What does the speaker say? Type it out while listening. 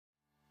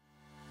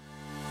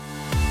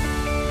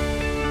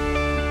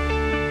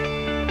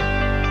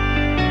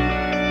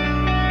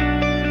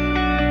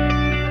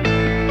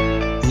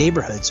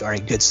neighborhoods are a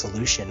good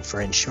solution for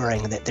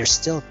ensuring that there's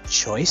still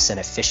choice and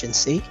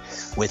efficiency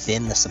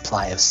within the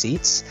supply of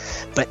seats,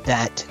 but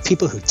that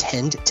people who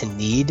tend to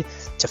need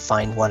to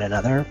find one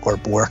another or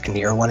work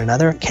near one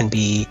another can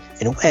be,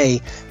 in a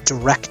way,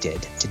 directed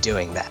to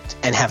doing that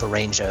and have a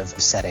range of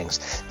settings.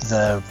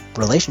 The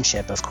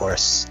relationship, of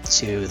course,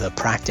 to the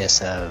practice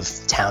of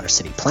town or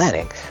city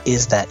planning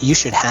is that you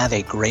should have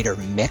a greater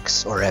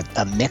mix or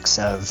a mix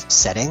of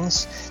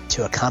settings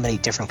to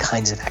accommodate different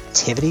kinds of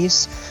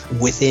activities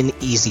within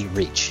easy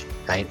reach,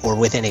 right? Or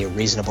within a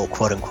reasonable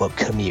quote unquote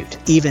commute,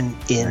 even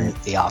in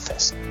the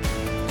office.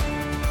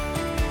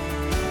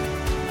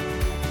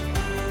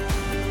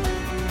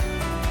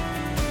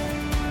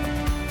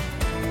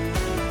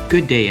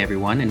 Good day,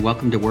 everyone, and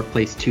welcome to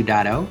Workplace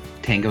 2.0,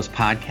 Tango's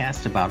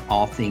podcast about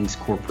all things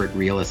corporate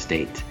real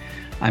estate.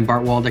 I'm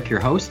Bart Waldick,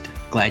 your host.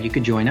 Glad you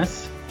could join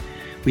us.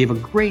 We have a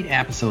great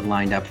episode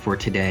lined up for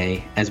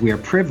today, as we are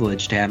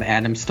privileged to have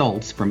Adam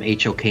Stoltz from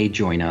HOK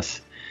join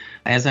us.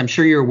 As I'm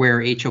sure you're aware,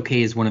 HOK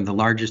is one of the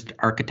largest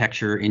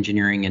architecture,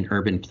 engineering, and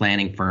urban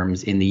planning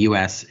firms in the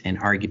U.S.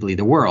 and arguably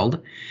the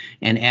world.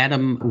 And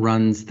Adam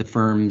runs the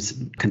firm's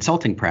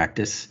consulting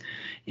practice,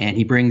 and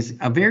he brings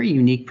a very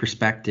unique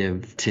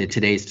perspective to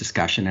today's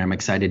discussion, and I'm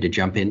excited to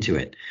jump into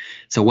it.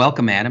 So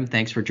welcome, Adam.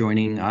 Thanks for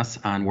joining us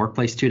on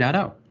Workplace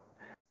 2.0.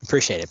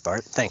 Appreciate it,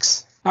 Bart.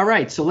 Thanks. All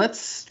right, so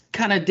let's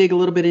kind of dig a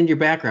little bit into your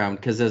background,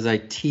 because as I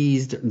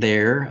teased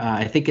there,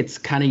 I think it's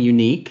kind of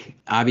unique.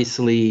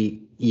 Obviously,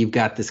 you've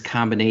got this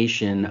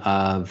combination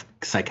of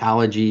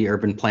psychology,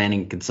 urban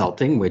planning,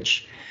 consulting,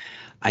 which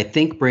I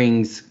think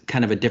brings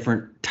kind of a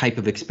different type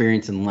of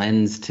experience and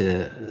lens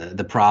to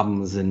the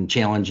problems and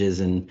challenges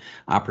and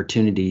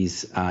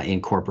opportunities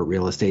in corporate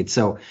real estate.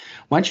 So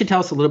why don't you tell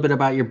us a little bit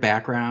about your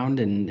background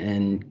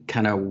and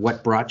kind of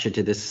what brought you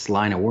to this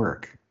line of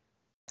work?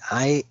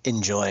 I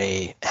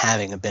enjoy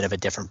having a bit of a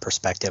different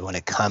perspective when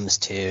it comes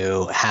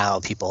to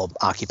how people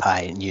occupy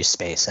and use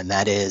space, and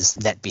that is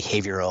that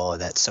behavioral,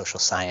 that social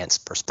science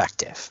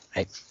perspective.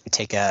 Right? We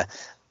take a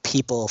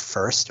people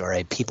first or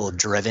a people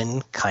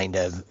driven kind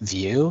of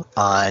view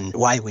on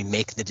why we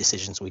make the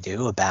decisions we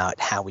do about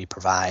how we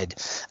provide,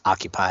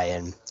 occupy,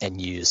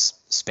 and use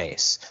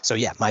space. So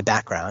yeah, my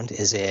background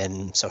is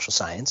in social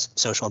science,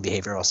 social and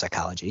behavioral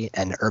psychology,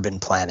 and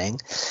urban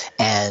planning.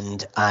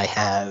 And I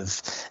have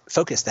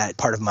focused that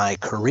part of my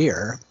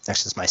career,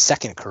 actually it's my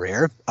second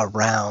career,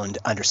 around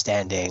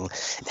understanding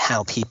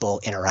how people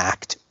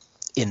interact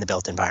in the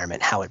built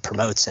environment, how it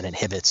promotes and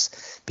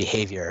inhibits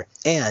behavior,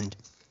 and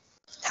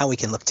how we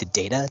can look to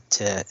data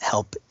to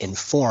help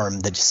inform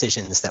the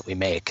decisions that we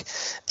make,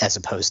 as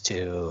opposed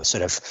to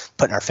sort of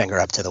putting our finger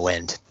up to the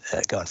wind,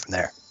 going from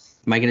there.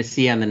 Am I going to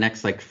see on the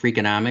next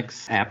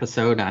Freakonomics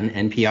episode on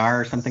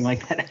NPR or something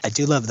like that? I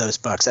do love those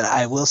books. And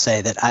I will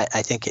say that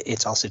I think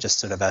it's also just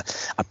sort of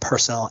a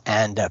personal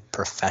and a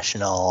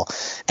professional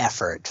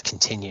effort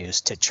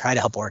continues to try to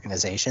help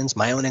organizations,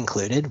 my own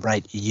included,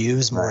 right,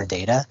 use more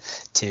data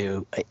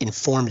to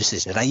inform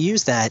decisions. I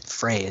use that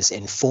phrase,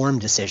 inform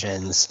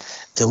decisions,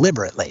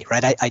 deliberately,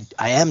 right?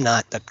 I am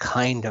not the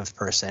kind of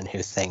person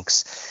who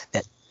thinks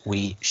that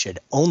we should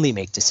only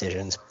make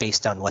decisions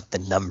based on what the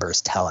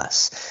numbers tell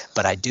us.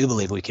 But I do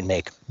believe we can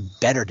make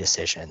better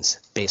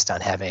decisions based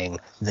on having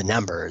the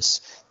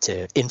numbers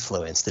to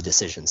influence the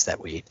decisions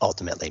that we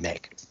ultimately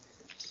make.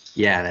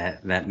 Yeah,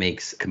 that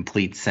makes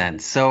complete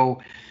sense.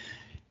 So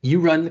you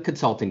run the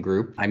consulting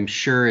group. I'm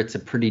sure it's a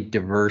pretty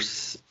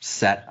diverse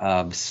set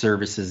of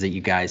services that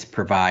you guys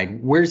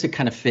provide. Where does it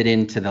kind of fit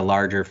into the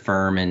larger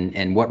firm,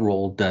 and what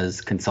role does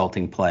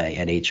consulting play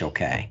at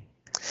HOK?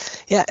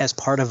 Yeah, as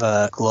part of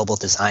a global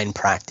design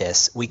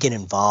practice, we get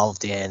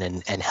involved in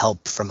and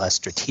help from a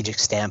strategic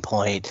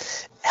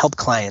standpoint, help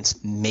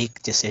clients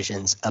make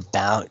decisions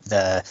about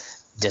the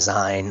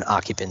design,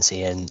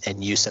 occupancy,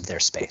 and use of their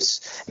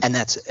space. And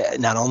that's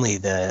not only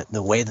the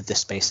way that the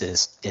space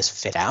is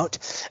fit out,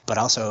 but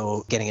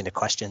also getting into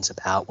questions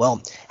about,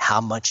 well,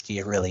 how much do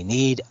you really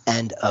need,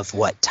 and of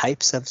what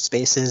types of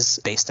spaces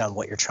based on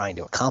what you're trying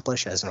to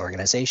accomplish as an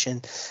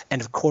organization.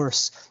 And of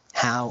course,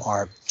 how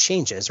are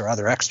changes or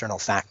other external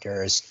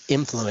factors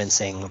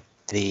influencing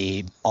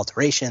the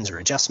alterations or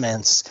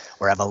adjustments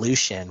or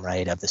evolution,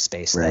 right, of the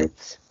space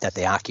that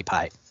they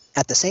occupy.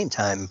 At the same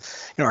time,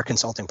 our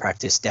consulting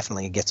practice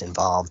definitely gets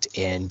involved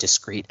in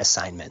discrete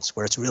assignments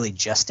where it's really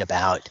just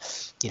about,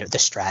 the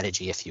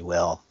strategy, if you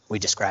will. We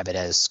describe it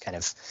as kind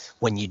of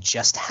when you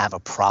just have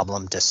a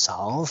problem to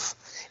solve,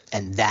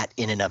 and that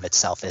in and of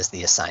itself is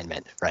the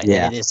assignment, right?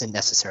 Yeah. And it isn't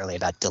necessarily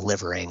about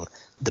delivering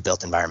the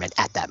built environment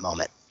at that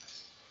moment.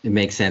 It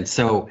makes sense.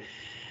 So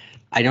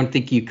I don't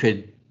think you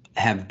could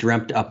have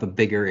dreamt up a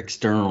bigger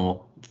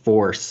external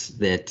force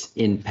that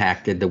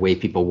impacted the way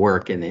people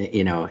work. And,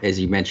 as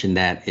you mentioned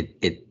that,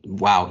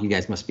 wow, you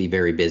guys must be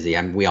very busy.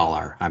 We all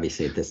are,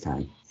 obviously, at this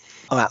time.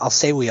 Oh, I'll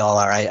say we all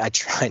are. I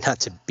try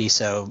not to be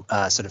so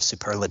sort of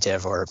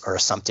superlative or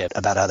assumptive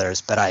about others,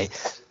 but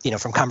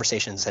from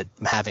conversations that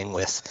I'm having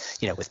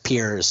with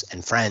peers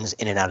and friends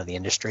in and out of the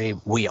industry,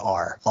 we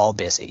are all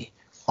busy,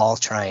 all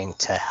trying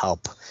to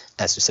help,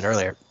 as we said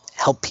earlier,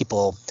 help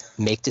people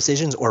make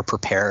decisions or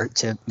prepare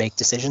to make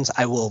decisions.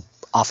 I will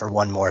offer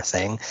one more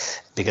thing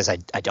because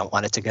I don't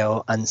want it to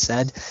go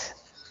unsaid.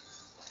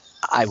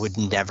 I would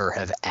never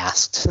have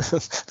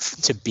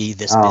asked to be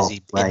this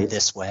busy in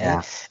this way.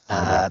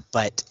 Yeah.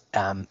 But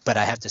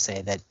I have to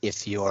say that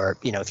if you're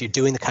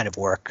doing the kind of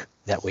work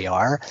that we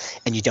are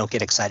and you don't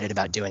get excited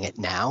about doing it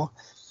now,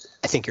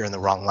 I think you're in the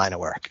wrong line of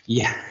work.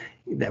 Yeah.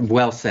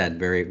 Well said.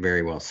 Very,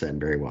 very well said.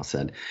 Very well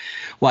said.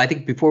 Well, I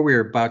think before we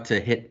were about to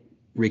hit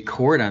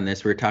record on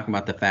this, we were talking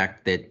about the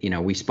fact that,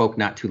 we spoke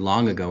not too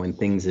long ago and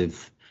things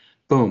have,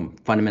 boom,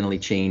 fundamentally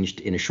changed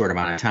in a short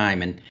amount of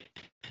time. And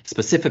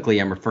specifically,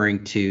 I'm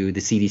referring to the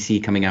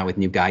CDC coming out with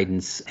new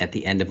guidance at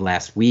the end of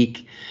last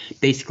week,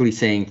 basically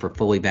saying for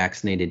fully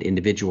vaccinated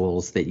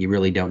individuals that you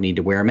really don't need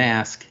to wear a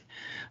mask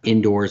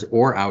indoors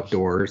or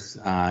outdoors,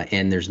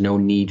 and there's no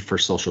need for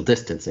social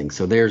distancing.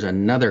 So there's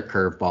another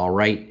curveball,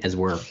 right, as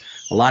where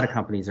a lot of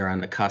companies are on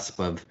the cusp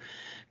of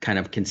kind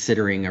of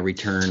considering a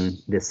return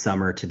this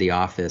summer to the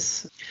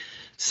office.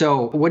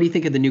 So what do you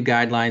think of the new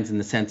guidelines in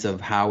the sense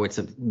of how it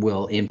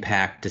will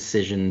impact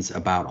decisions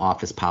about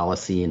office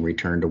policy and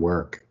return to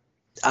work?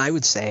 I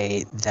would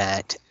say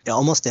that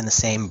almost in the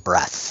same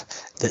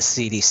breath, the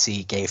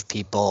CDC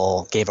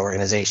gave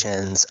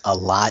organizations a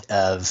lot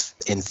of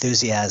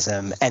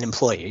enthusiasm, and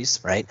employees,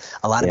 right?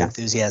 A lot of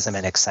enthusiasm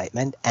and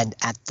excitement, and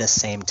at the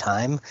same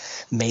time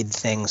made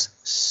things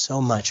so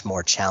much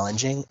more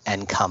challenging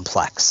and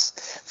complex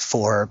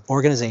for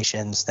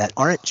organizations that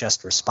aren't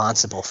just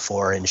responsible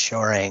for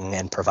ensuring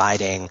and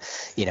providing,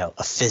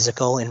 a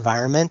physical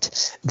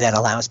environment that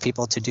allows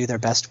people to do their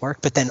best work,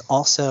 but then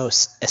also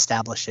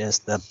establishes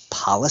the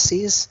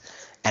policies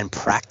and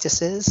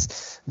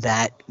practices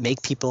that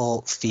make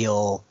people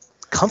feel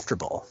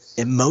comfortable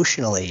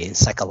emotionally and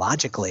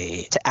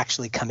psychologically to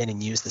actually come in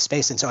and use the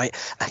space. And so I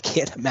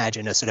can't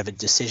imagine a sort of a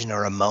decision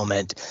or a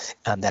moment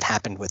that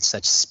happened with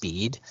such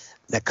speed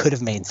that could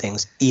have made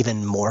things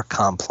even more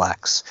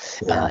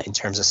complex in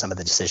terms of some of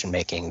the decision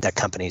making that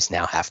companies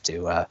now have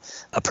to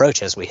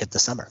approach as we hit the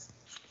summer.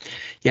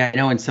 Yeah, I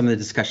know in some of the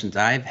discussions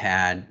I've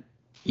had,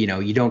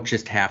 you don't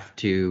just have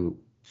to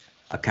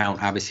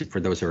account, obviously, for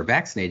those who are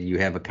vaccinated, you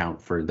have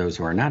account for those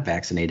who are not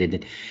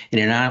vaccinated.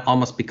 And it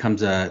almost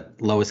becomes a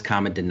lowest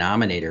common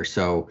denominator.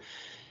 So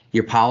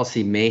your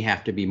policy may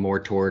have to be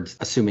more towards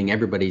assuming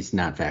everybody's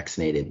not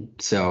vaccinated.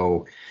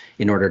 So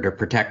in order to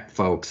protect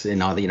folks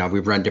and all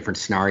we've run different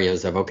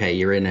scenarios of, okay,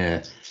 you're in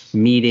a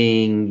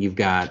meeting, you've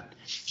got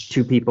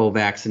 2 people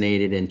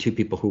vaccinated and 2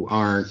 people who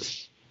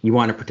aren't. You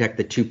want to protect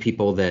the 2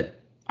 people that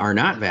are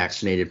not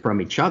vaccinated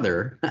from each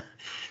other.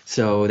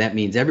 So that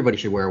means everybody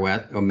should wear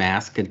a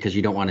mask because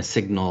you don't want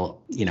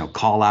to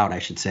call out, I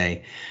should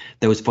say,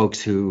 those folks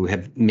who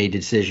have made a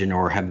decision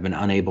or have been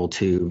unable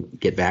to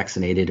get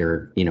vaccinated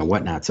or,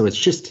 whatnot. So it's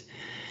just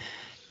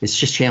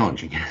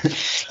challenging.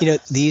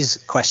 These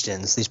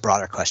questions, these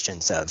broader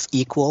questions of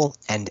equal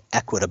and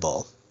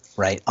equitable,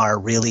 right, are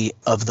really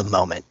of the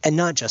moment, and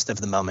not just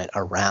of the moment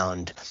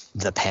around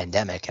the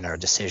pandemic and our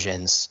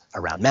decisions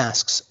around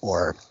masks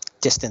or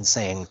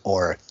distancing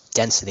or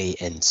density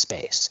in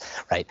space,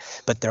 right?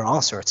 But there are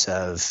all sorts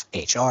of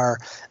HR,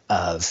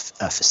 of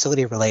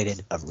facility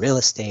related, of real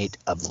estate,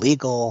 of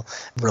legal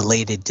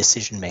related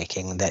decision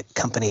making that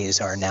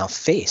companies are now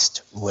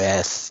faced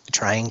with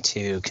trying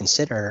to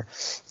consider,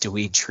 do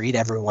we treat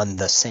everyone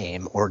the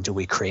same or do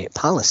we create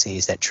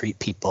policies that treat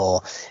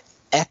people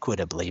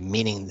equitably,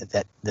 meaning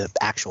that the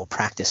actual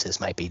practices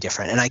might be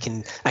different. And I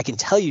can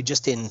tell you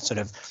just in sort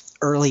of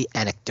early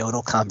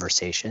anecdotal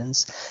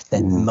conversations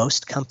that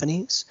most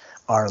companies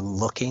are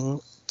looking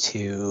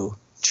to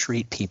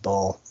treat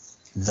people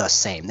the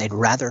same. They'd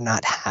rather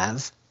not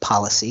have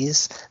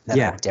policies that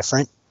are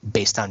different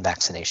based on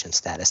vaccination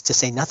status, to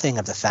say nothing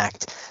of the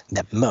fact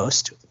that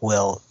most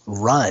will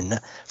run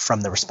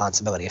from the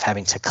responsibility of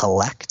having to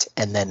collect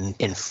and then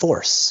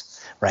enforce,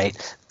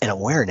 right, an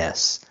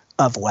awareness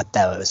of what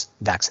those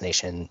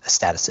vaccination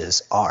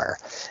statuses are.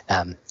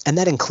 And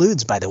that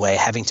includes, by the way,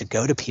 having to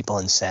go to people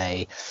and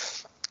say,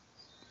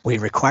 we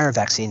require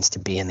vaccines to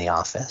be in the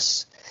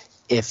office.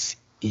 If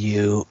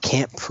you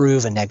can't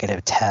prove a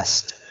negative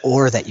test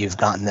or that you've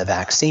gotten the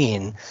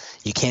vaccine,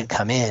 you can't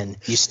come in.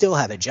 You still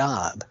have a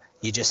job.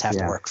 You just have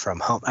to work from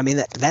home. I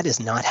mean, that is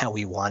not how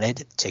we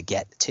wanted to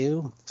get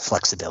to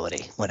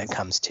flexibility when it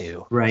comes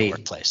to the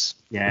workplace.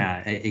 Yeah,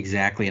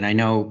 exactly. And I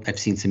know I've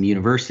seen some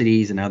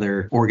universities and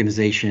other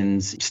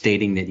organizations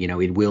stating that,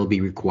 it will be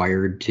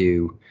required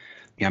to.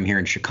 I'm here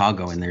in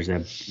Chicago, and there's a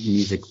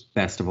music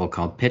festival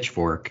called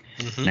Pitchfork.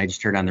 And I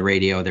just heard on the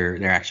radio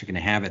they're actually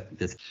going to have it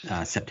this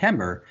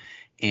September,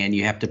 and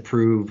you have to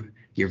prove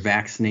you're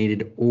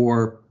vaccinated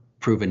or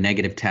prove a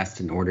negative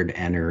test in order to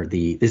enter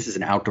this is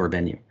an outdoor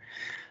venue.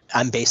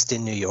 I'm based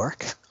in New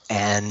York,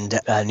 and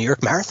New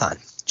York Marathon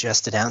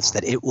just announced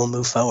that it will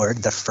move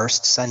forward the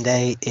first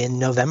Sunday in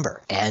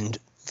November. And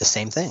the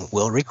same thing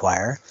will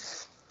require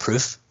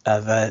proof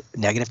of a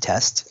negative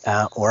test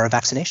or a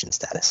vaccination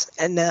status.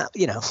 And,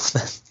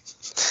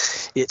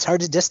 it's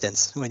hard to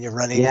distance when you're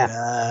running,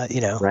 a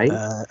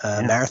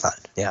marathon.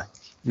 Yeah.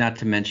 Not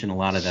to mention a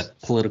lot of the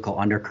political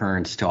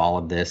undercurrents to all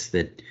of this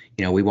that,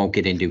 we won't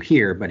get into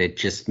here, but it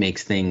just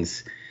makes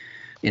things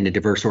in a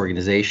diverse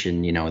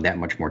organization, that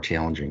much more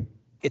challenging.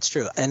 It's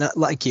true. And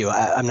like you,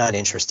 I'm not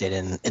interested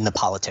in the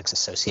politics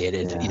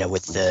associated,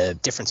 with the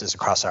differences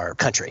across our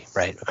country,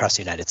 right, across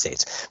the United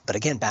States. But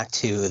again, back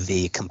to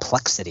the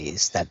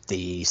complexities that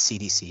the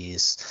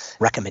CDC's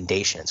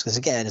recommendations, because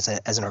again,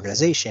 as an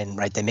organization,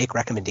 right, they make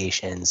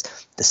recommendations.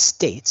 The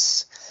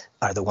states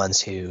are the ones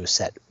who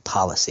set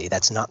policy.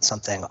 That's not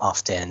something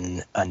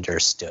often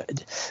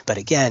understood. But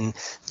again,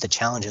 the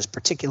challenges,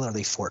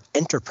 particularly for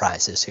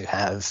enterprises who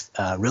have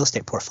real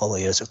estate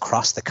portfolios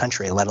across the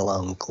country, let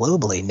alone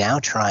globally, now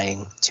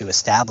trying to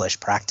establish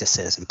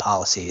practices and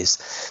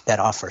policies that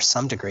offer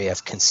some degree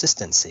of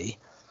consistency,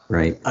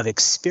 right, of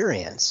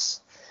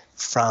experience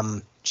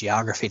from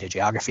geography to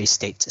geography,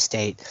 state to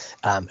state,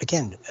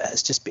 again,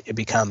 has just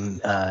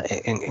become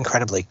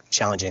incredibly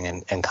challenging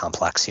and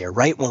complex here.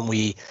 Right when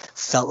we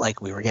felt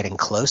like we were getting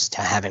close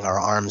to having our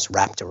arms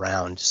wrapped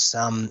around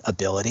some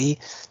ability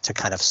to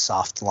kind of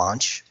soft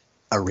launch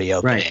a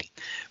reopening. Right.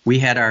 We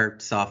had our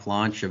soft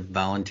launch of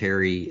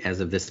voluntary as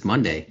of this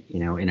Monday,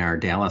 in our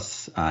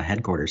Dallas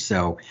headquarters.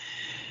 So,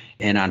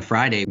 and on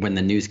Friday, when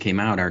the news came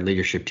out, our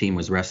leadership team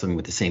was wrestling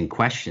with the same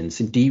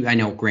questions. I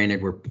know,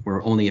 granted,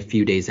 we're only a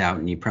few days out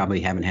and you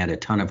probably haven't had a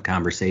ton of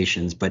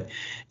conversations, but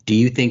do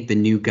you think the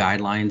new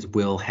guidelines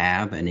will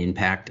have an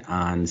impact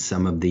on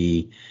some of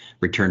the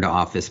return to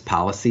office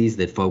policies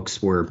that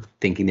folks were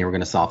thinking they were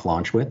going to soft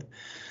launch with?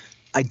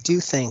 I do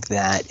think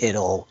that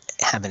it'll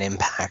have an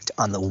impact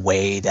on the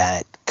way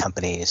that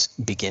companies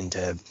begin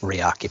to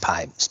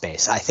reoccupy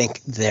space. I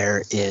think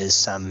there is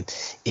some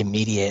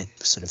immediate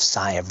sort of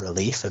sigh of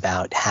relief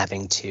about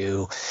having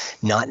to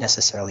not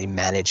necessarily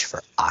manage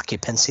for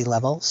occupancy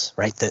levels,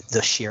 right?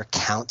 The sheer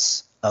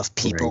counts of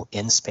people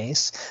in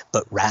space,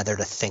 but rather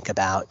to think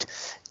about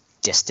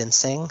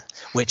distancing,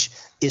 which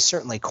is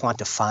certainly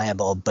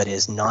quantifiable, but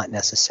is not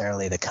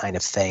necessarily the kind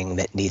of thing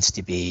that needs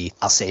to be,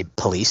 I'll say,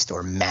 policed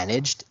or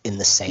managed in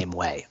the same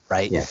way,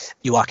 right? Yeah.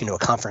 You walk into a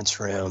conference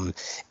room,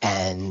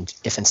 and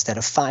if instead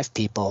of 5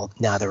 people,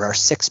 now there are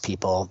 6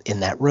 people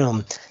in that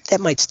room,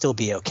 that might still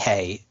be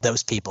okay.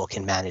 Those people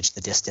can manage the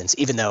distance,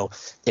 even though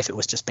if it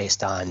was just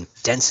based on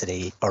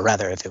density, or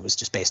rather if it was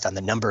just based on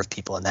the number of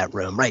people in that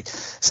room, right,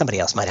 somebody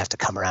else might have to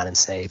come around and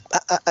say,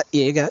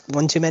 you got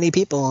one too many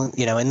people,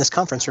 in this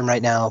conference room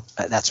right now,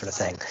 that sort of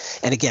thing.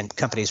 And again,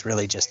 companies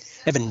really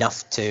just have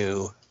enough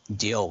to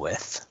deal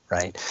with,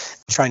 right?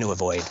 Trying to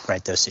avoid,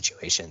 right, those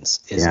situations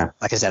is,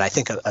 like I said, I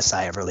think a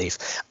sigh of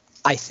relief.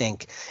 I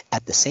think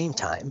at the same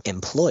time,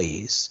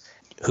 employees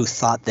who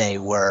thought they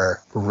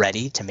were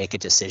ready to make a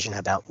decision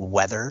about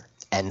whether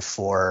and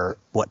for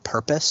what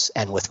purpose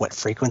and with what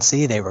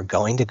frequency they were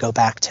going to go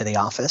back to the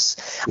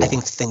office, I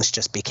think things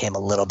just became a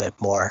little bit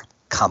more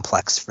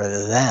complex for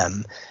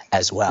them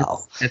as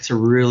well. That's a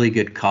really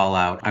good call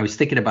out. I was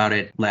thinking about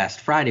it last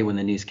Friday when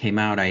the news came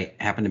out. I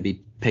happened to be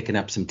picking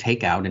up some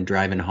takeout and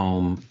driving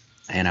home,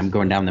 and I'm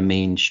going down the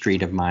main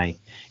street of my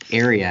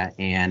area,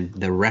 and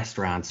the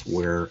restaurants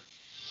were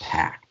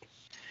packed,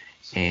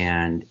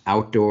 and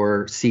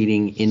outdoor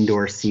seating,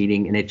 indoor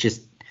seating, and it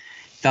just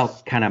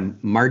felt kind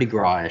of Mardi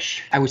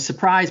Gras-ish. I was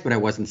surprised, but I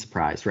wasn't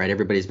surprised, right?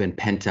 Everybody's been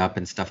pent up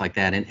and stuff like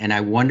that. And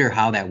I wonder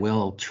how that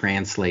will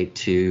translate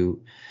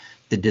to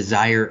the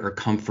desire or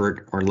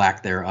comfort or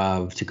lack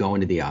thereof to go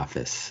into the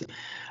office.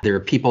 There are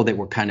people that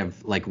were kind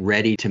of like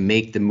ready to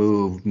make the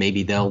move.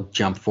 Maybe they'll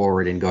jump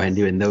forward and go ahead and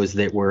do it. And those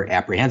that were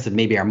apprehensive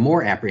maybe are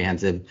more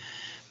apprehensive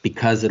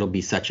because it'll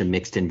be such a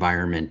mixed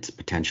environment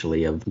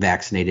potentially of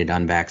vaccinated,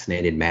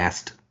 unvaccinated,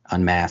 masked,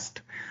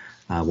 unmasked,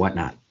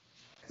 whatnot.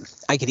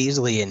 I could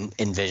easily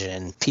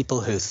envision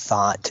people who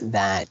thought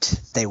that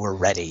they were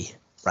ready,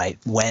 right,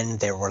 when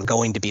there were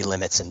going to be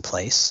limits in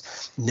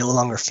place, no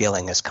longer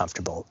feeling as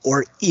comfortable,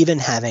 or even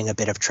having a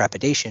bit of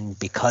trepidation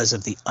because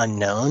of the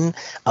unknown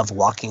of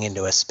walking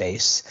into a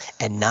space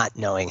and not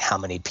knowing how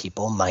many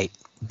people might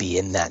be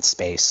in that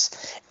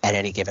space at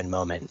any given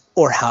moment,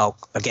 or how,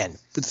 again,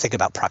 think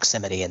about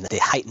proximity and the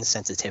heightened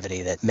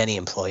sensitivity that many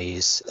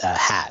employees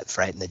have,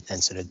 right?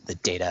 And sort of the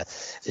data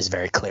is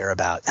very clear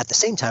about. At the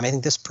same time, I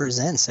think this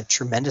presents a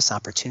tremendous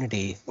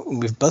opportunity.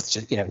 We've both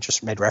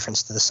just made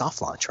reference to the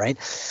soft launch, right?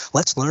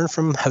 Let's learn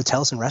from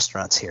hotels and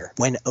restaurants here.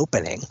 When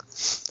opening,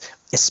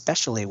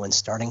 especially when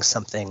starting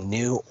something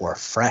new or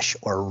fresh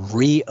or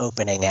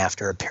reopening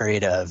after a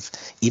period of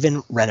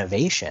even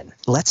renovation,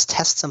 let's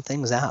test some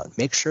things out.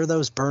 Make sure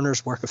those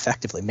burners work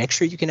effectively. Make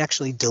sure you can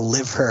actually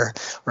deliver,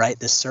 right,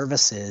 the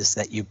services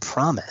that you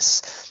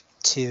promise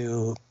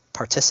to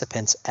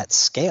participants at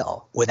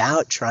scale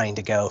without trying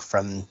to go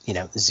from,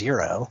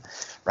 0,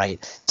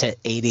 right, to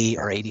 80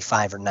 or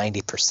 85 or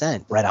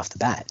 90% right off the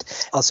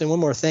bat. Also, one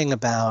more thing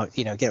about,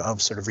 I'll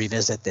sort of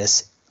revisit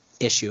this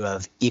issue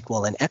of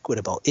equal and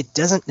equitable. It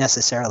doesn't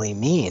necessarily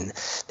mean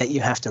that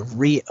you have to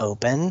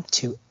reopen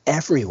to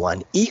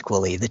everyone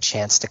equally the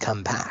chance to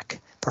come back.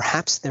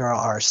 perhaps there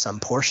are some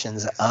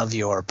portions of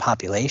your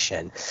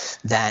population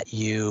that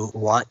you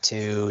want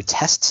to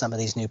test some of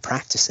these new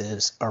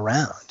practices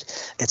around.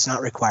 It's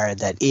not required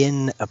that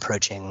in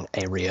approaching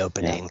a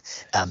reopening,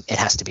 it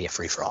has to be a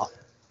free-for-all.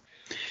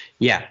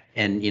 Yeah,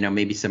 and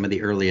maybe some of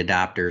the early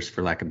adopters,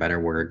 for lack of a better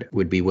word,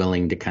 would be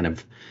willing to kind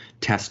of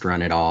test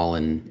run it all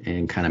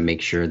and kind of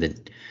make sure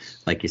that,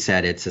 like you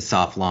said, it's a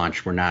soft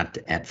launch. We're not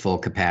at full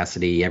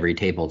capacity, every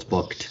table's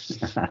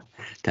booked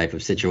type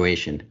of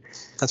situation.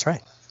 That's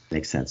right.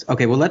 Makes sense.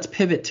 Okay, well, let's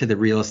pivot to the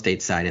real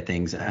estate side of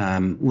things.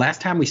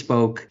 Last time we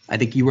spoke, I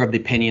think you were of the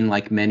opinion,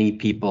 like many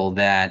people,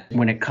 that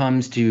when it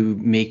comes to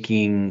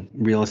making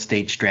real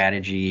estate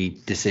strategy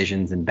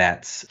decisions and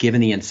bets, given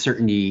the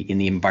uncertainty in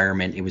the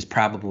environment, it was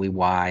probably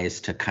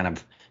wise to kind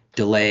of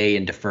delay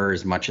and defer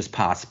as much as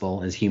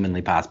possible, as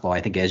humanly possible.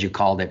 I think, as you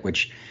called it,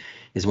 which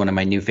is one of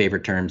my new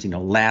favorite terms,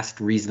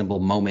 last reasonable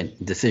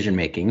moment decision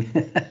making.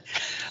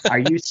 Are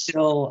you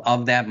still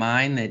of that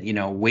mind that,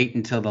 wait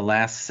until the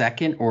last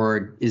second,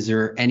 or is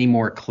there any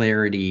more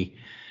clarity,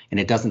 and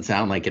it doesn't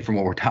sound like it from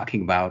what we're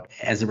talking about,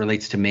 as it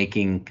relates to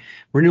making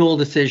renewal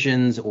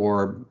decisions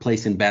or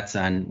placing bets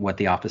on what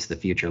the office of the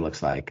future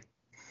looks like?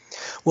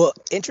 Well,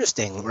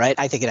 interesting, right?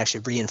 I think it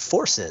actually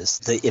reinforces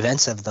the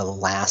events of the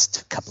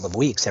last couple of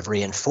weeks have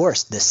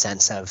reinforced this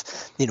sense of,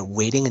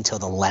 waiting until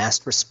the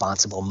last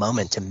responsible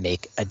moment to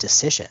make a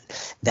decision,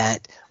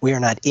 that we are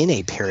not in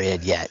a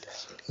period yet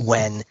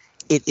when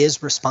it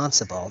is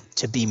responsible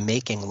to be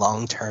making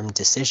long-term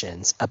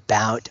decisions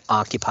about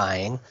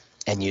occupying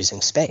and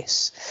using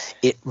space.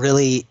 It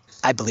really,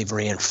 I believe,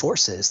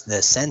 reinforces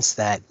the sense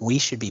that we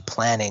should be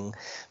planning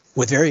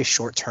with very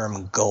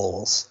short-term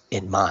goals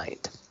in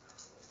mind.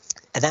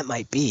 And that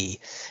might be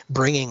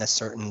bringing a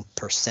certain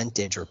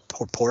percentage or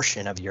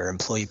proportion of your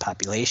employee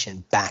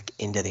population back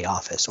into the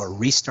office, or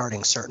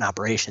restarting certain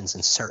operations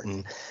in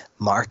certain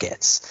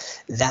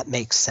markets. That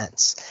makes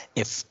sense.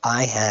 If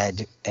I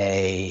had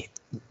a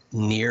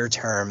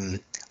near-term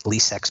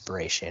lease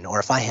expiration, or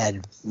if I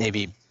had,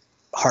 maybe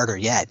harder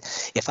yet,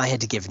 if I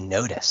had to give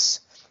notice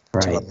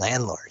to a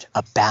landlord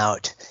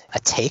about a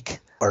take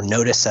or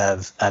notice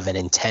of an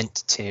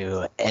intent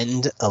to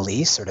end a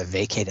lease or to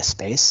vacate a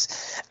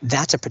space,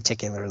 that's a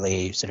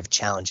particularly sort of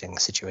challenging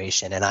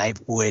situation. And I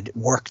would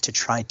work to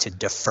try to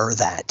defer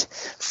that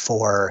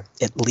for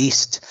at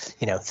least,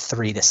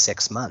 3 to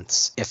 6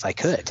 months if I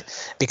could,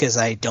 because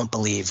I don't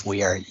believe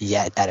we are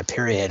yet at a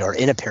period or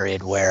in a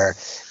period where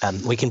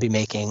we can be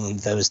making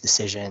those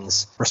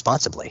decisions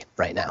responsibly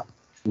right now.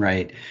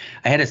 Right.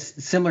 I had a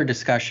similar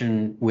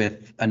discussion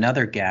with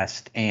another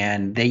guest,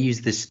 and they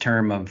use this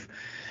term of,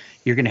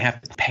 you're going to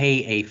have to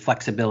pay a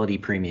flexibility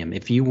premium.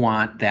 If you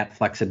want that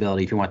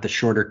flexibility, if you want the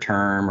shorter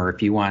term, or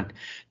if you want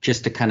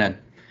just to kind of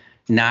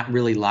not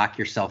really lock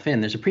yourself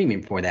in, there's a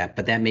premium for that.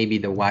 But that may be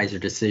the wiser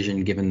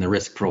decision given the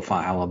risk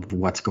profile of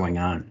what's going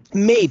on.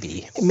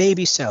 Maybe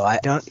so. I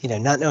don't,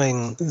 not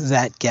knowing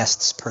that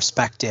guest's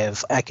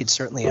perspective, I could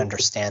certainly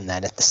understand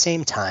that. At the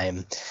same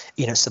time,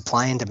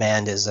 supply and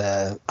demand is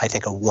I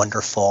think a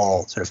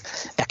wonderful sort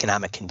of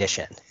economic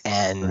condition.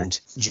 And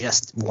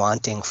just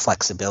wanting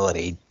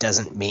flexibility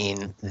doesn't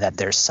mean that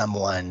there's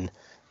someone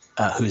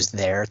who's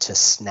there to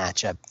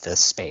snatch up the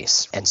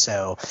space. And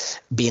so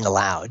being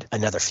allowed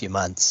another few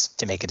months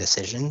to make a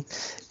decision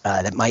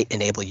that might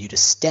enable you to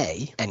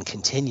stay and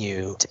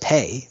continue to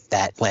pay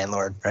that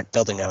landlord or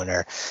building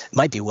owner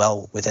might be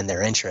well within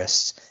their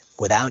interests,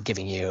 without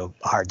giving you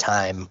a hard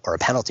time or a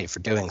penalty for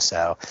doing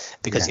so,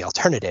 because the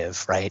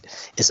alternative, right,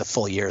 is a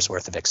full year's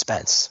worth of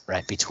expense,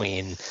 right,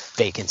 between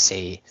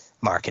vacancy,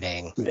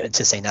 marketing,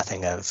 to say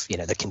nothing of,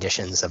 the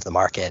conditions of the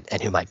market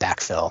and who might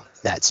backfill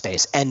that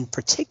space. And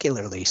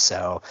particularly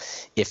so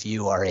if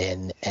you are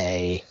in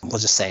we'll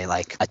just say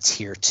like a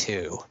tier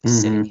 2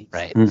 city,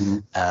 right?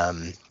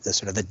 The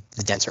sort of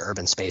the denser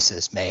urban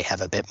spaces may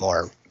have a bit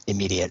more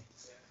immediate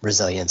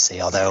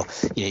resiliency, although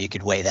you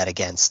could weigh that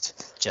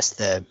against just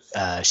the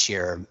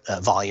sheer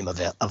volume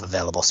of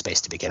available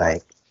space to begin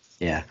with.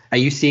 Yeah. Are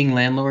you seeing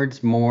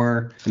landlords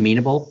more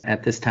amenable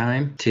at this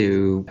time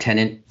to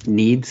tenant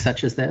needs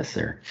such as this?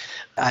 Or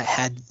I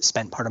had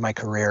spent part of my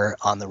career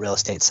on the real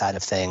estate side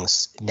of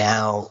things.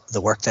 Now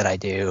the work that I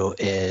do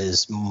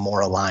is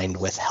more aligned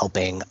with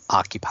helping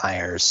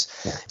occupiers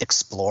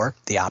explore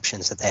the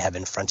options that they have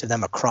in front of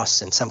them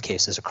in some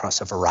cases,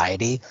 across a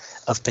variety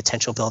of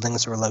potential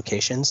buildings or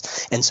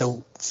locations. And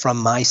so from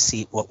my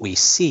seat, what we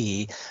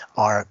see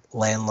are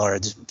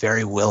landlords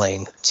very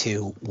willing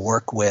to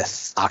work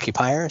with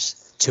occupiers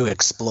to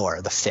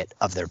explore the fit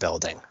of their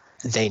building.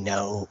 They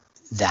know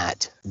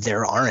that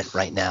there aren't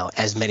right now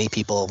as many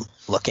people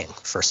looking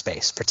for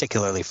space,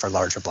 particularly for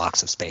larger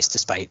blocks of space,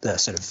 despite the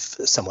sort of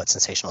somewhat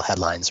sensational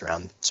headlines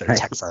around sort of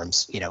tech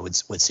firms,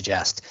 would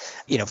suggest.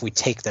 If we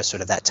take the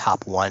sort of that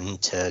top 1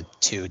 to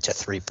 2 to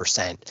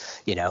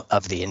 3%,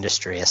 of the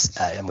industry,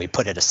 and we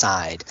put it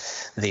aside,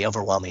 the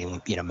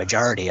overwhelming,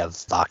 majority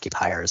of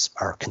occupiers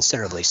are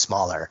considerably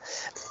smaller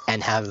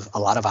and have a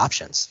lot of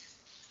options.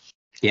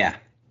 Yeah.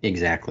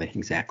 Exactly.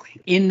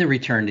 In the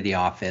return to the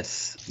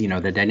office,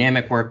 the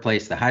dynamic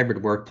workplace, the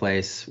hybrid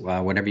workplace,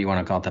 whatever you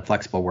want to call it, the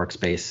flexible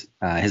workspace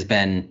has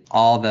been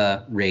all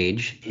the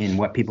rage in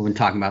what people have been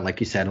talking about, like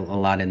you said, a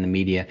lot in the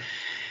media.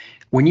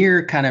 When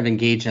you're kind of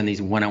engaged in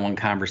these one-on-one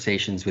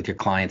conversations with your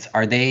clients,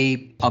 are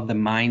they of the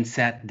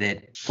mindset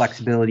that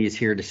flexibility is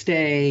here to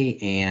stay?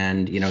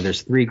 And,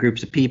 there's three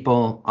groups of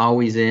people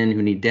always in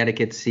who need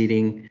dedicated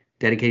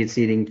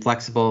seating,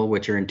 flexible,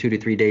 which are in 2 to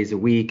 3 days a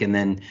week, and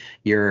then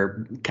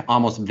your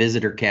almost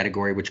visitor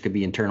category, which could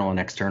be internal and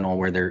external,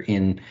 where they're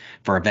in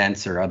for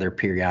events or other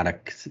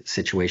periodic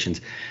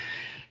situations.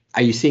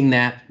 Are you seeing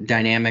that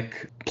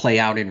dynamic play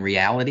out in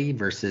reality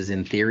versus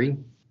in theory?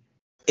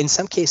 In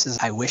some cases,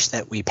 I wish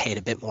that we paid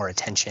a bit more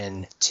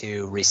attention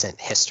to recent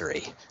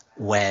history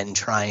when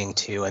trying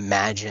to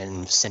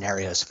imagine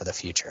scenarios for the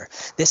future.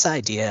 This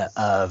idea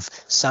of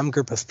some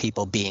group of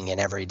people being in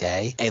every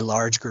day, a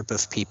large group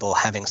of people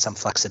having some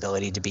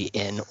flexibility to be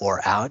in or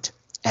out,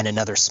 and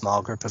another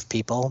small group of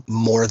people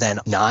more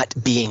than not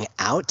being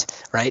out,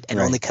 right?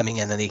 And only coming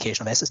in on the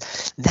occasional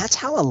basis. That's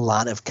how a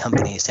lot of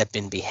companies have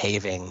been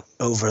behaving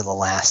over the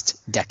last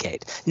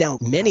decade. Now,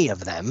 many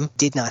of them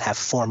did not have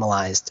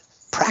formalized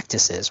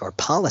practices or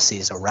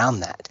policies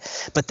around that,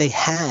 but they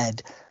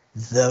had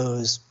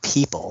those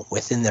people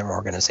within their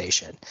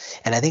organization.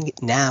 And I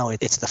think now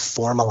it's the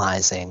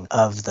formalizing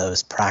of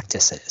those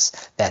practices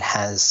that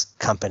has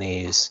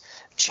companies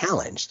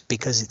challenged,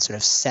 because it sort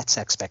of sets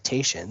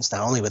expectations,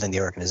 not only within the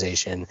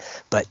organization,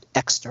 but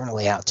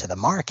externally out to the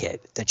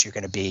market, that you're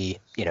going to be,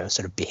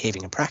 sort of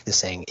behaving and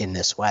practicing in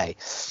this way.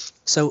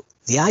 So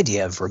the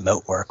idea of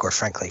remote work, or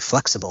frankly,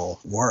 flexible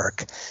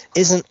work,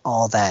 isn't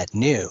all that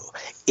new.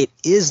 It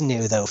is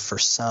new, though, for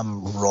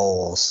some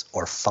roles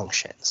or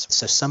functions.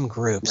 So some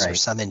groups or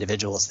some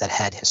individuals that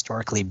had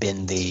historically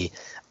been the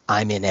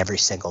I'm in every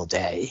single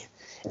day,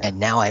 and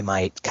now I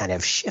might kind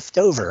of shift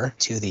over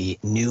to the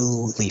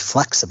newly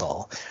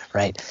flexible,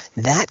 right?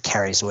 That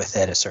carries with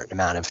it a certain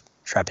amount of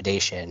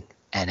trepidation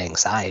and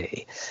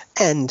anxiety.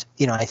 And,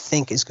 I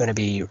think is going to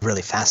be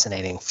really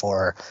fascinating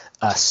for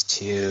us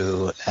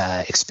to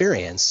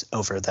experience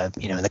over the,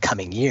 the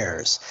coming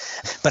years.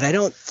 But I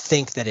don't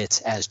think that it's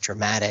as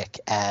dramatic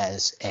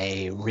as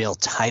a real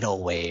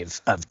tidal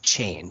wave of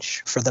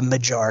change for the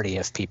majority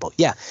of people.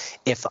 Yeah,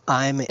 if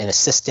I'm an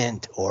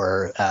assistant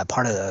or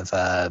part of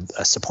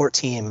a support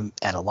team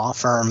at a law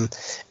firm,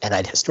 and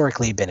I'd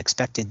historically been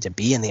expected to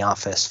be in the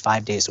office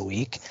 5 days a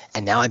week,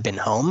 and now I've been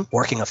home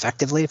working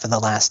effectively for the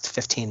last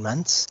 15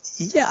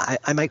 months, yeah,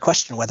 I might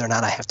question whether or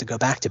not I have to go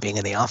back to being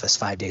in the office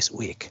 5 days a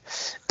week.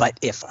 But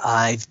if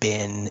I've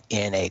been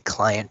in a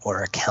client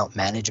or account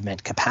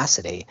management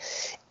capacity,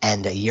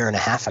 and a year and a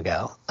half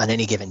ago, on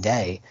any given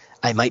day,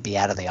 I might be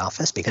out of the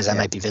office because I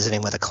might be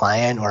visiting with a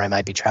client, or I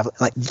might be traveling.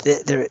 Like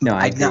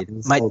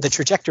the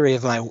trajectory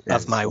of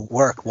my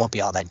work won't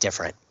be all that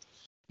different.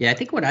 Yeah, I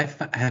think what I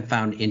have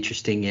found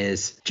interesting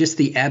is just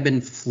the ebb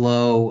and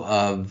flow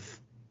of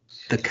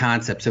the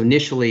concept. So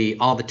initially,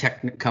 all the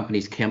tech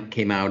companies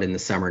came out in the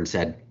summer and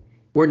said,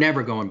 we're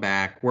never going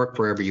back, work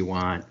wherever you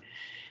want.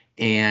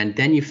 And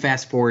then you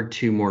fast forward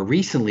to more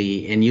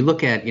recently, and you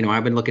look at,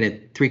 I've been looking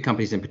at three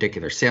companies in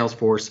particular: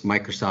 Salesforce,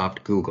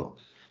 Microsoft, Google,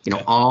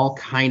 all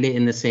kind of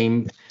in the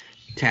same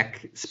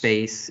tech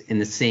space, in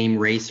the same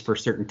race for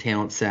certain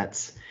talent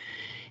sets.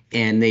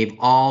 And they've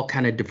all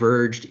kind of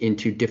diverged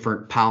into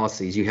different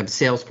policies. You have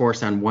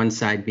Salesforce on one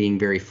side being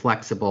very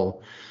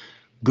flexible,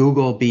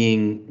 Google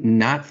being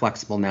not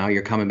flexible now,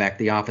 you're coming back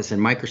to the office,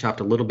 and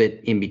Microsoft a little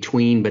bit in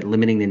between, but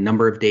limiting the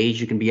number of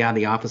days you can be out of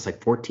the office,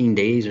 like 14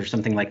 days or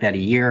something like that a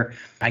year.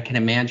 I can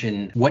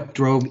imagine what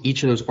drove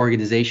each of those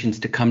organizations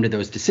to come to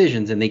those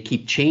decisions, and they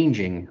keep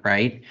changing,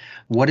 right?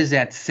 What does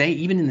that say?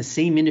 Even in the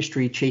same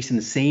industry, chasing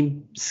the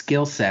same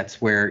skill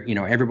sets, where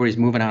everybody's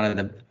moving out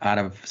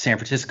of San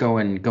Francisco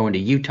and going to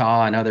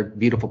Utah and other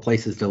beautiful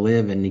places to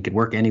live, and you could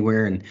work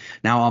anywhere. And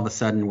now all of a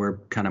sudden we're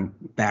kind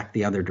of back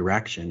the other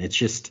direction. It's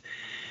just,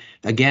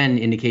 again,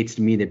 indicates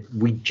to me that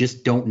we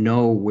just don't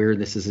know where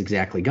this is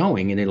exactly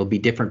going, and it'll be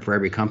different for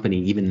every company,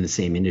 even in the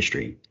same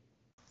industry.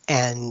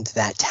 And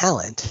that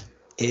talent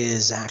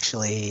is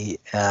actually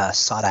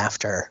sought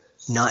after,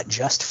 not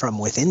just from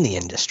within the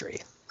industry,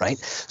 right?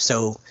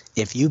 So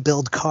if you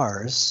build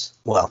cars,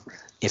 well,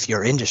 if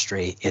your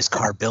industry is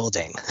car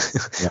building,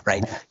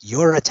 right,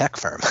 you're a tech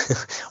firm,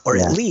 or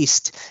at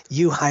least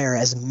you hire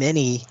as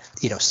many,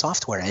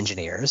 software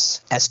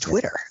engineers as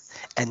Twitter.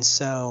 And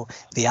so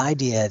the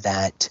idea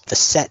that the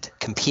set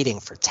competing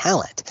for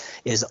talent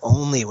is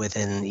only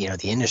within,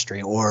 the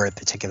industry or a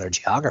particular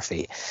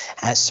geography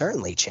has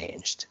certainly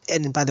changed.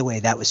 And by the way,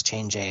 that was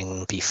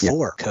changing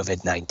before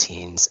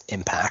COVID-19's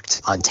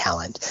impact on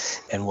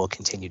talent, and will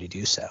continue to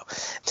do so.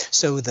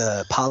 So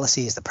the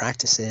policies, the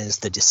practices,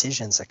 the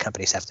decisions that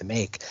companies have to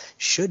make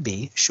should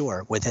be,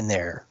 sure, within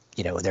their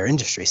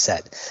industry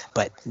set,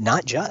 but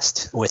not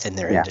just within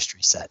their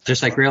industry set.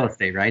 Just like real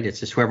estate, right? It's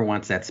just whoever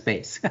wants that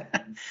space.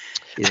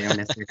 You don't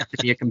necessarily have to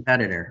be a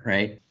competitor,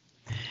 right?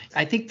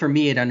 I think for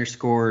me, it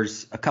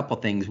underscores a couple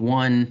things.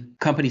 One,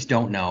 companies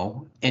don't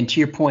know. And to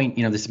your point,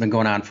 this has been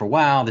going on for a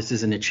while. This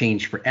isn't a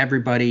change for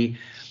everybody.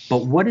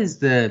 But what does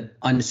the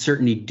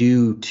uncertainty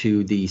do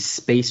to the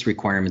space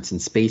requirements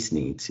and space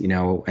needs?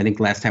 I think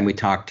last time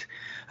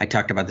I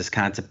talked about this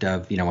concept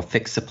of, a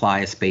fixed supply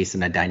of space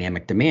and a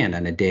dynamic demand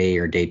on a day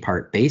or day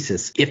part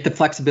basis. If the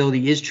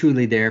flexibility is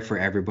truly there for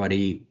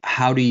everybody,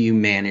 how do you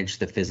manage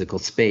the physical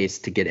space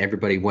to get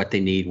everybody what they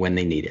need when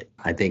they need it?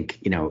 I think,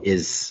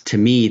 is to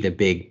me the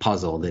big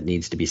puzzle that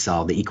needs to be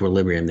solved, the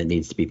equilibrium that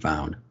needs to be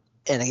found.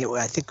 And again,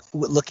 I think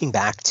looking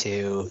back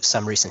to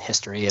some recent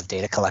history of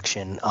data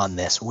collection on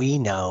this, we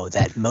know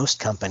that most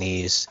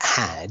companies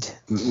had,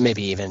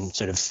 maybe even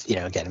sort of,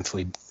 again, if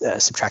we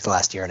subtract the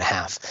last year and a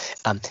half,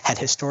 had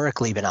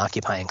historically been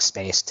occupying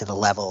space to the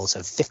levels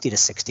of 50 to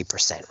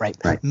 60%,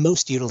 right?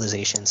 Most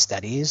utilization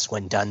studies,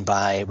 when done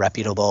by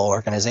reputable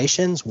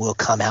organizations, will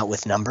come out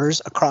with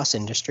numbers across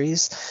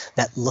industries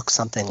that look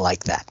something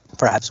like that,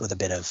 perhaps with a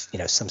bit of,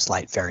 some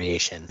slight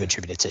variation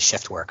attributed to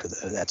shift work,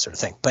 that sort of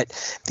thing.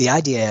 But the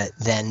idea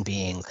then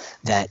being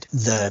that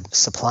the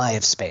supply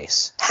of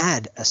space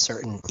had a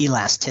certain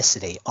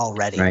elasticity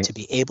already to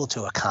be able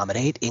to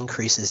accommodate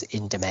increases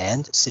in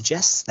demand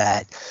suggests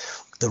that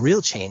the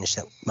real change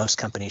that most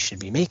companies should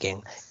be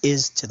making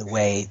is to the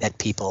way that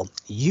people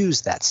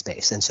use that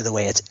space and to the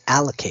way it's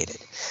allocated.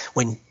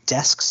 When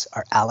desks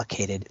are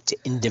allocated to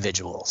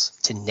individuals,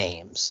 to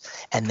names,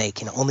 and they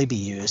can only be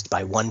used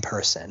by one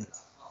person,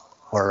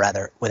 or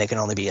rather, where they can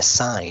only be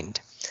assigned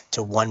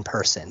to one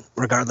person,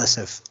 regardless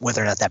of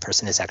whether or not that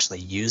person is actually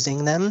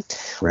using them,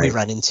 we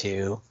run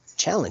into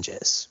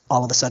challenges.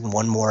 All of a sudden,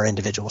 one more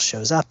individual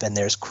shows up and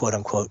there's quote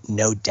unquote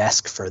no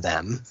desk for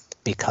them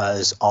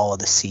because all of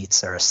the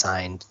seats are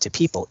assigned to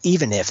people,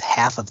 even if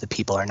half of the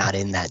people are not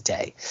in that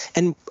day.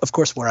 And of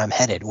course, where I'm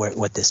headed,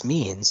 what this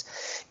means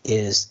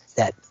is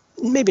that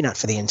maybe not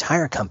for the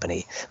entire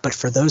company, but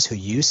for those who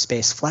use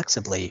space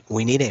flexibly,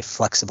 we need a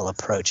flexible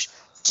approach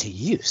to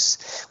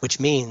use, which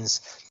means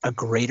a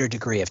greater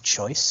degree of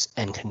choice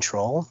and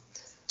control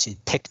to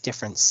pick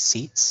different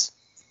seats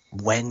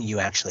when you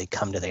actually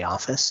come to the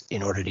office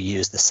in order to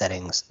use the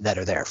settings that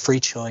are there. Free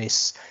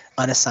choice,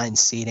 unassigned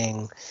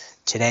seating.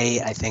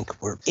 Today, I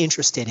think we're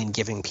interested in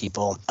giving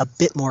people a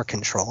bit more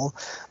control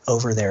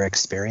over their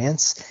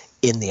experience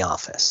in the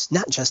office,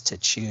 not just to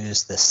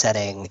choose the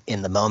setting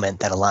in the moment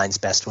that aligns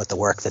best with the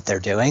work that they're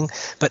doing,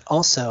 but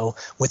also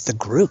with the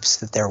groups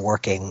that they're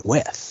working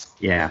with.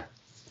 Yeah.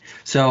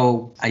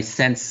 So I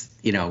sense,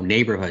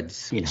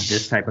 neighborhoods,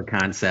 this type of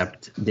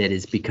concept that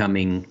is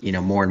becoming,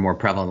 more and more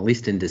prevalent, at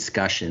least in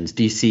discussions.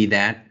 Do you see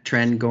that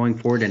trend going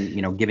forward?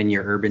 And, given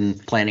your urban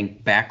planning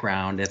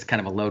background, that's kind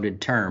of a loaded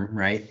term,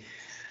 right?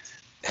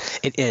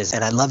 It is,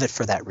 and I love it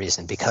for that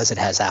reason, because it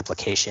has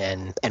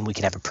application and we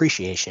can have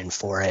appreciation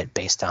for it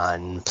based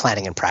on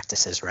planning and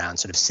practices around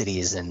sort of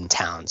cities and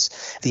towns.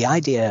 The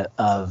idea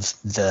of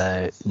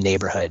the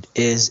neighborhood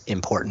is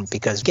important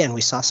because, again, we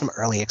saw some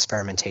early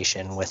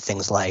experimentation with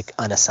things like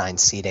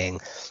unassigned seating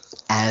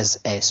as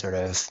a sort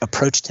of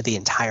approach to the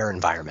entire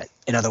environment.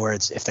 In other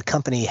words, if the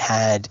company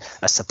had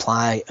a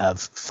supply of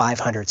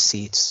 500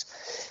 seats,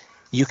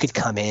 you could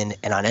come in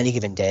and on any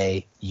given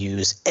day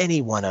use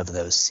any one of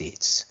those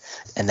seats.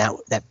 And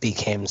that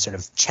became sort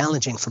of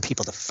challenging for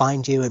people to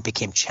find you. It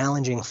became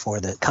challenging for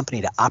the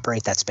company to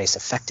operate that space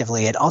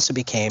effectively. It also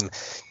became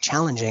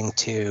challenging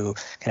to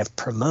kind of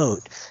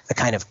promote the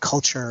kind of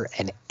culture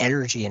and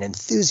energy and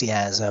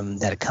enthusiasm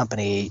that a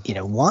company,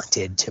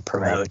 wanted to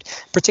promote,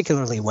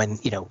 particularly when,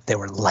 there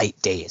were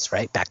light days,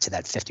 right? Back to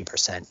that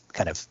 50%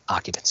 kind of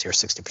occupancy or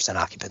 60%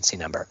 occupancy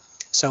number.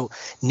 So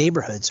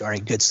neighborhoods are a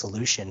good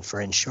solution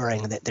for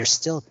ensuring that there's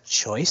still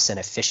choice and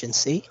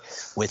efficiency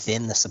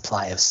within the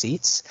supply of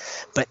seats,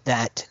 but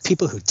that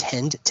people who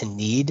tend to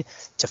need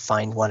to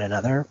find one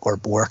another or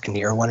work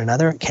near one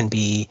another can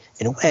be,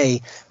 in a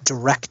way,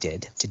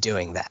 directed to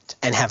doing that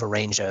and have a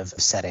range of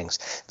settings.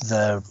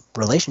 The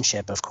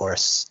relationship, of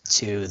course,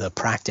 to the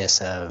practice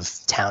of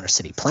town or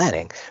city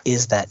planning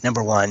is that,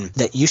 number one,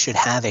 that you should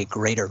have a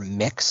greater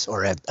mix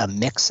or a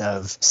mix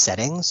of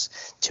settings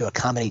to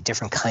accommodate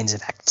different kinds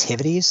of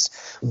activities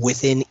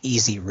within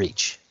easy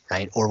reach,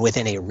 right? Or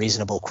within a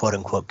reasonable quote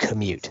unquote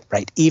commute,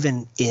 right?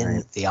 Even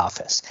in the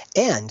office.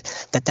 And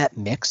that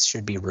mix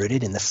should be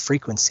rooted in the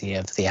frequency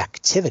of the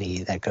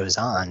activity that goes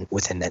on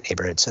within that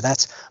neighborhood. So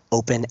that's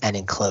open and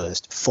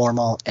enclosed,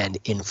 formal and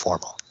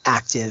informal,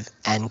 active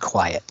and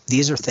quiet.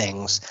 These are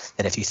things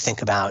that if you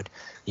think about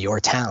your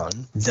town,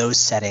 those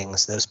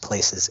settings, those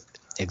places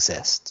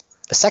exist.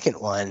 The second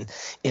one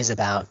is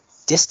about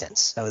distance,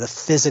 so the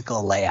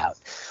physical layout.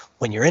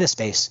 When you're in a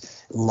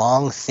space,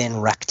 long,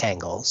 thin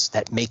rectangles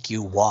that make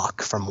you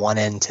walk from one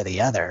end to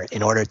the other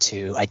in order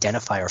to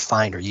identify or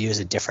find or use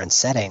a different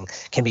setting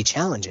can be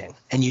challenging.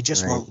 And you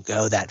just won't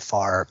go that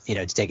far,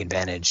 to take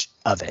advantage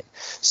of it.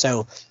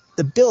 So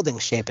the building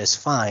shape is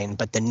fine,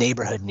 but the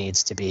neighborhood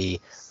needs to be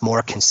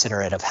more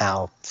considerate of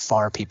how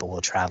far people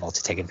will travel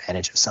to take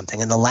advantage of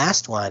something. And the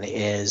last one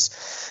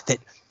is that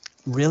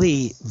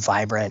really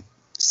vibrant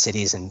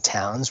cities and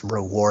towns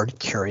reward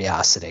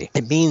curiosity.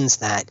 It means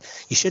that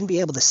you shouldn't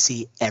be able to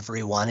see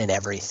everyone and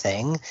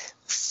everything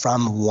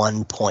from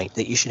one point,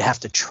 that you should have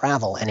to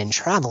travel. And in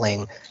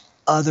traveling,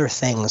 other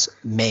things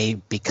may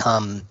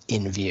become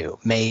in view,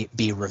 may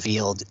be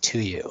revealed to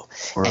you.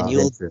 Or and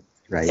you'll interest,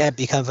 right? Yeah,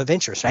 become of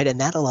interest, right? And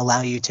that'll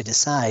allow you to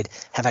decide,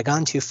 have I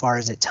gone too far?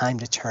 Is it time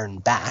to turn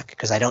back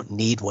because I don't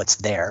need what's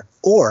there?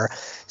 Or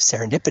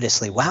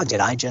serendipitously, wow, did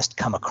I just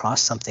come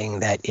across something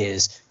that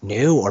is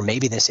new? Or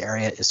maybe this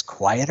area is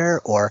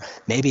quieter, or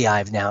maybe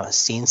I've now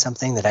seen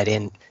something that I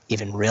didn't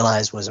even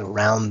realize was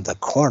around the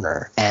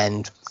corner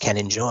and can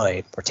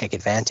enjoy or take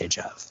advantage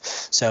of.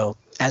 So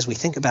as we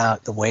think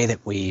about the way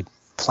that we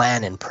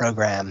plan and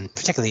program,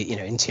 particularly,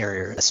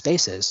 interior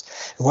spaces,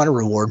 we want to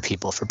reward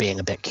people for being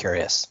a bit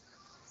curious.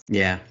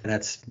 Yeah,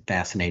 that's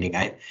fascinating.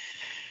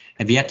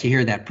 I've yet to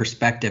hear that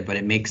perspective, but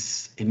it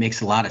makes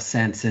a lot of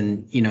sense.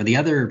 And, the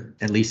other,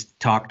 at least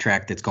talk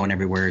track that's going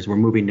everywhere is we're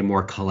moving to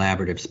more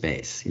collaborative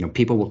space.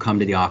 People will come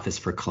to the office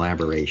for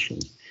collaboration.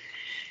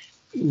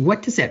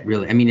 What does that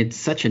really, it's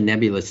such a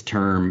nebulous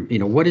term.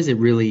 What does it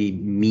really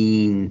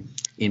mean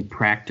in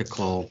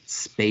practical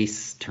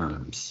space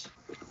terms?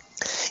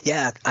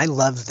 Yeah, I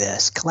love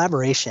this.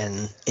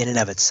 Collaboration in and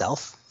of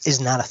itself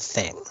is not a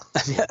thing.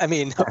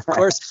 Of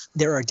course,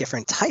 there are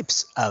different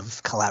types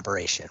of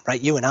collaboration, right?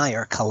 You and I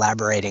are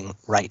collaborating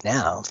right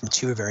now from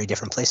two very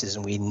different places,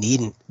 and we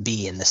needn't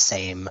be in the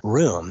same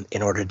room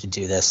in order to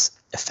do this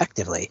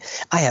effectively.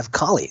 I have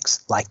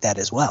colleagues like that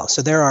as well.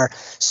 So there are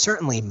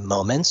certainly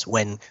moments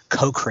when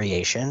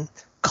co-creation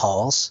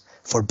calls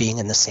for being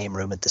in the same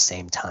room at the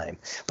same time.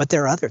 But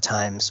there are other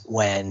times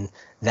when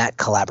that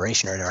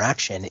collaboration or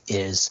interaction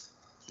is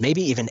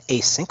maybe even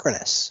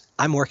asynchronous.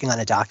 I'm working on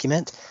a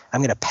document.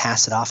 I'm going to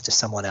pass it off to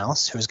someone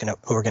else who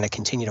are going to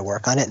continue to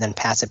work on it and then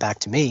pass it back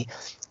to me.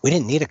 We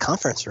didn't need a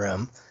conference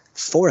room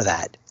for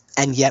that,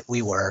 and yet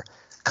we were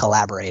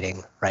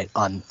collaborating right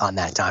on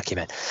that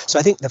document. So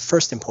I think the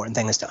first important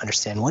thing is to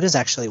understand what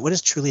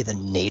is truly the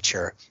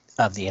nature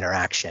of the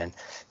interaction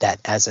that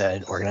as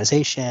an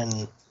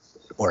organization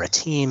or a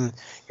team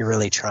you're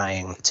really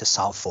trying to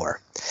solve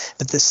for.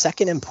 But the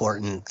second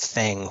important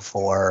thing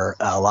for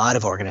a lot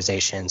of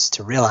organizations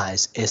to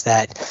realize is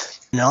that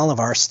in all of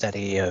our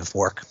study of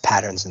work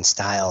patterns and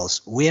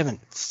styles, we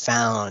haven't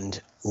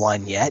found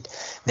one yet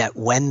that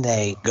when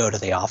they go to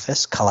the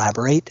office,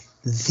 collaborate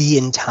the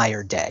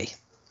entire day.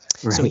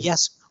 Right. So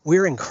yes,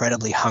 we're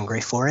incredibly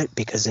hungry for it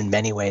because in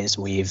many ways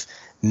we've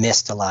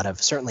missed a lot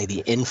of certainly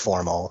the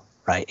informal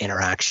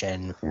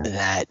interaction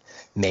that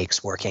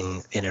makes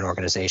working in an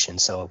organization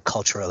so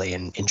culturally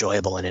and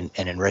enjoyable and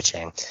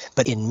enriching.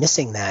 But in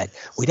missing that,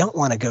 we don't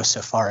want to go so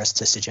far as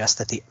to suggest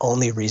that the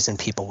only reason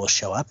people will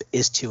show up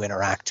is to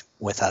interact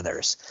with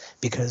others,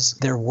 because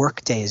their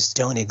work days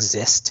don't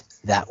exist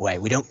that way.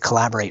 We don't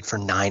collaborate for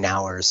 9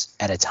 hours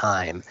at a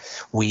time.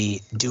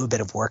 We do a bit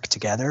of work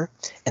together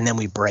and then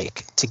we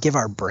break to give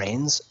our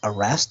brains a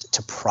rest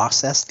to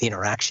process the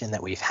interaction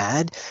that we've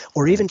had,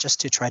 or even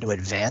just to try to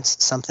advance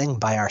something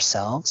by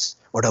ourselves,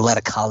 or to let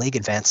a colleague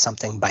advance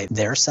something by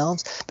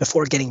themselves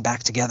before getting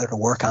back together to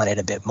work on it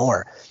a bit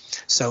more.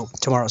 So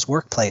tomorrow's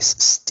workplace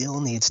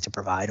still needs to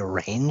provide a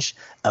range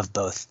of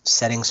both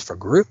settings for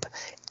group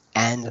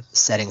and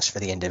settings for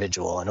the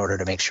individual in order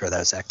to make sure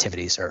those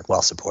activities are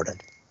well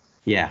supported.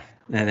 Yeah,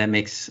 that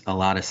makes a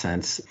lot of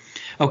sense.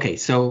 Okay,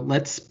 so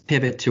let's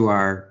pivot to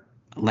our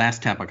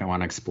last topic I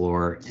want to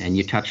explore, and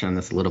you touched on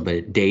this a little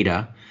bit,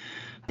 data.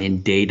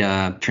 And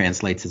data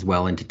translates as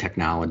well into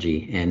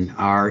technology. And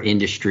our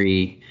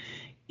industry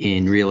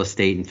in real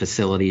estate and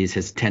facilities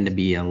has tended to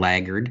be a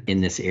laggard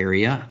in this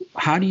area.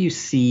 How do you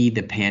see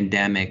the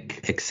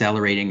pandemic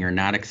accelerating or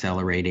not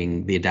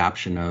accelerating the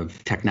adoption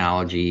of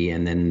technology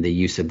and then the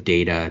use of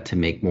data to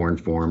make more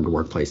informed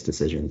workplace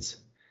decisions?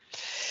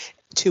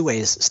 Two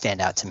ways stand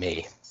out to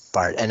me,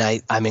 Bart,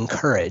 and I'm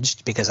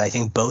encouraged because I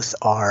think both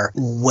are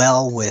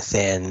well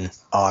within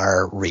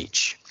our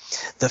reach.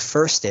 The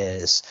first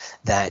is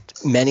that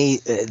many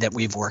that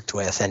we've worked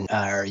with and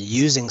are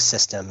using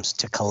systems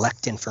to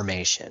collect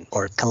information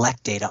or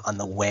collect data on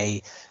the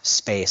way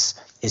space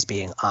is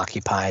being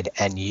occupied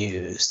and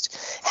used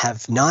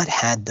have not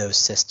had those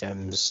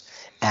systems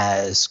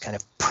as kind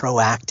of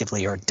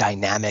proactively or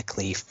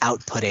dynamically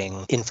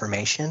outputting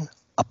information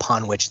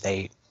upon which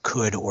they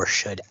could or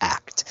should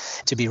act.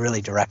 To be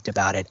really direct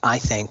about it, I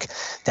think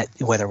that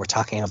whether we're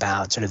talking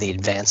about sort of the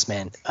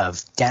advancement of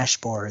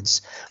dashboards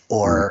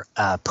or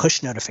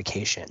push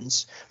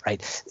notifications,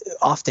 right?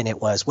 Often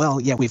it was, well,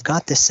 yeah, we've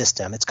got this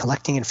system. It's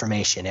collecting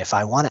information. If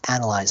I want to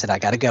analyze it, I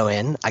got to go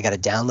in, I got to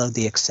download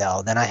the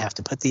Excel. Then I have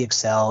to put the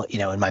Excel,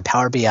 in my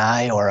Power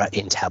BI or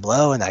in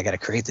Tableau, and I got to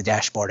create the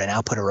dashboard and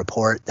output a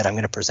report that I'm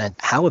going to present.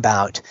 How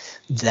about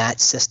that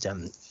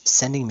system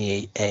sending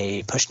me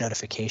a push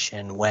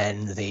notification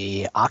when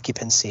the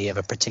occupancy of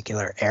a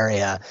particular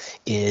area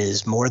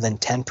is more than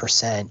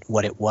 10%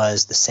 what it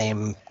was the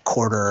same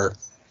quarter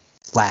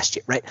last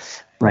year, right?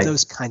 Right.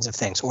 Those kinds of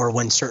things, or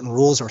when certain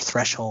rules or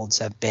thresholds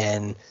have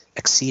been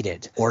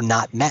exceeded or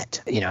not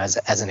met,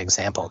 as an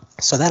example.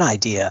 So that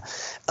idea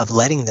of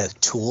letting the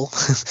tool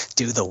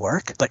do the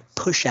work, but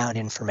push out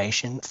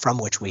information from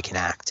which we can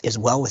act is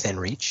well within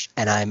reach.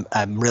 And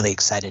I'm really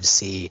excited to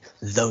see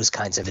those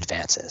kinds of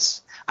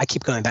advances. I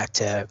keep going back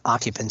to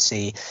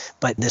occupancy,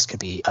 but this could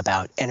be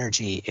about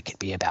energy. It could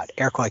be about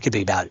air quality. It could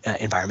be about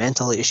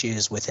environmental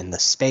issues within the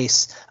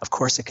space. Of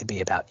course, it could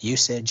be about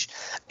usage.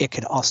 It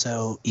could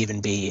also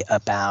even be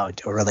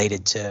about or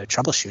related to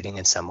troubleshooting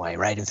in some way,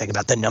 right? And think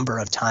about the number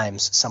of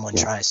times someone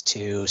tries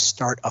to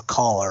start a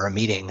call or a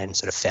meeting and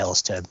sort of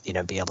fails to,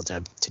 be able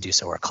to do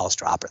so, or calls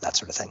drop or that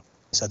sort of thing.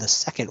 So the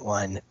second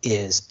one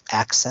is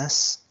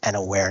access and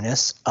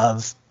awareness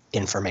of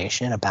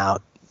information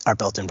about our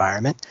built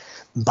environment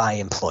by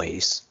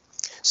employees.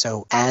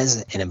 So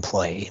as an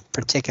employee,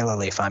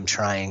 particularly if I'm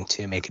trying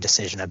to make a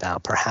decision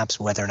about perhaps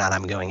whether or not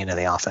I'm going into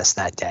the office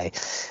that day,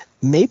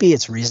 maybe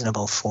it's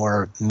reasonable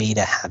for me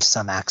to have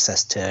some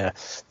access to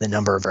the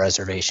number of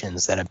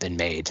reservations that have been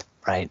made,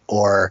 right?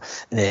 Or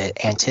the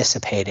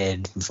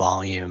anticipated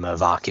volume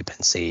of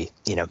occupancy,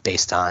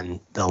 based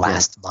on the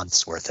last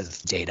month's worth of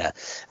data.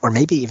 Or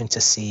maybe even to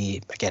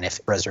see, again,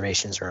 if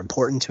reservations are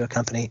important to a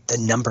company, the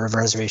number of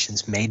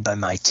reservations made by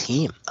my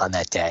team on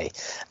that day.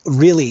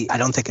 Really, I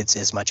don't think it's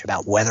as much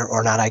about whether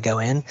or not I go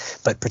in,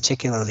 but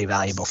particularly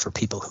valuable for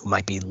people who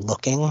might be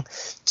looking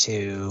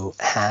to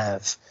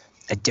have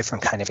a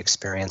different kind of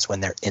experience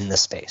when they're in the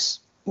space.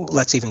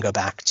 Let's even go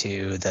back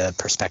to the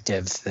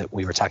perspective that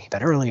we were talking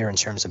about earlier in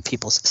terms of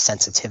people's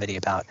sensitivity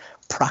about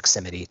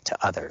proximity to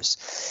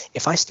others.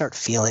 If I start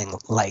feeling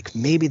like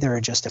maybe there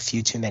are just a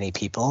few too many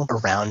people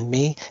around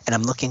me and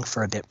I'm looking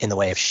for a bit in the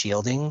way of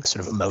shielding,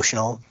 sort of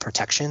emotional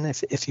protection,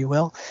 if you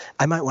will,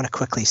 I might want to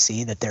quickly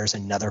see that there's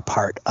another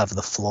part of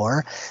the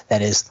floor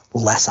that is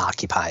less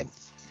occupied.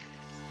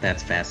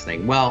 That's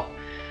fascinating. Well,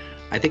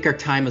 I think our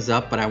time is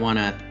up, but I want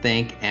to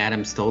thank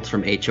Adam Stoltz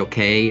from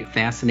HOK.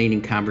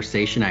 Fascinating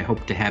conversation. I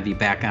hope to have you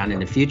back on in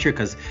the future,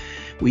 because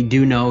we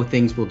do know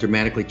things will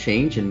dramatically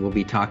change and we'll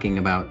be talking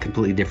about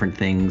completely different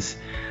things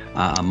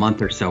a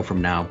month or so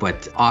from now.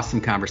 But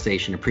awesome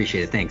conversation.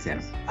 Appreciate it. Thanks,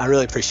 Adam. I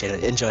really appreciate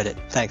it. Enjoyed it.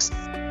 Thanks.